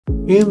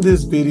In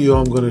this video,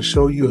 I'm going to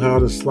show you how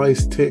to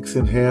slice text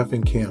in half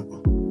in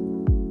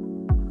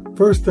Canva.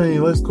 First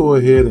thing, let's go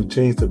ahead and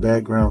change the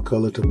background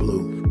color to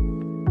blue.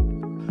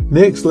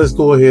 Next, let's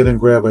go ahead and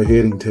grab a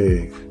heading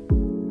tag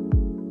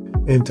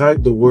and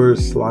type the word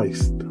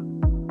sliced.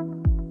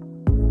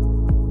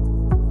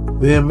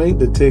 Then make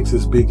the text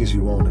as big as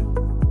you want it.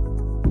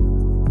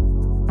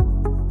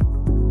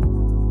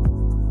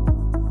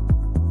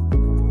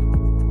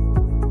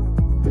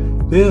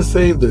 Then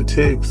save the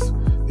text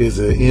as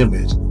an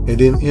image and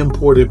then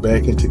import it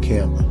back into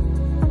Canva.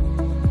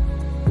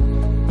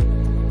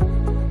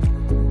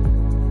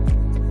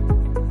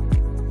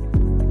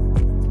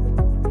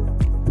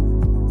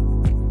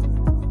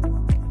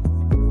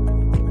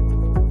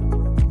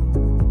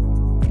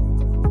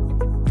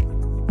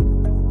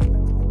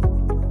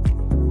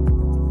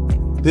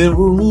 Then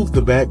remove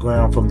the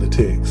background from the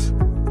text.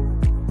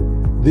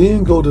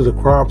 Then go to the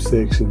crop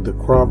section to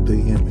crop the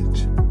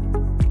image.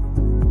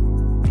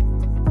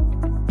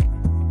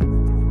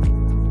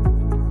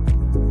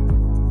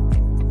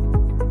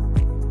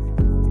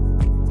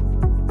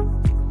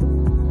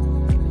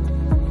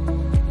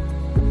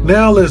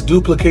 Now let's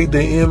duplicate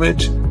the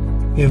image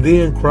and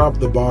then crop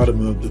the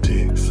bottom of the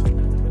text.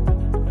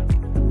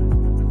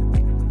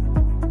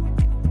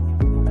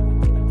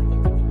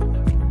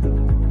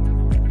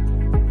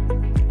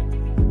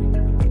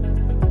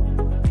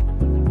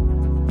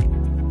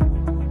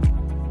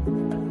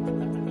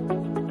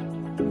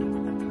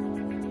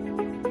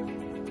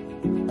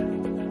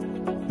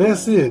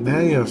 That's it. Now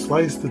you have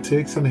sliced the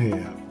text in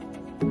half.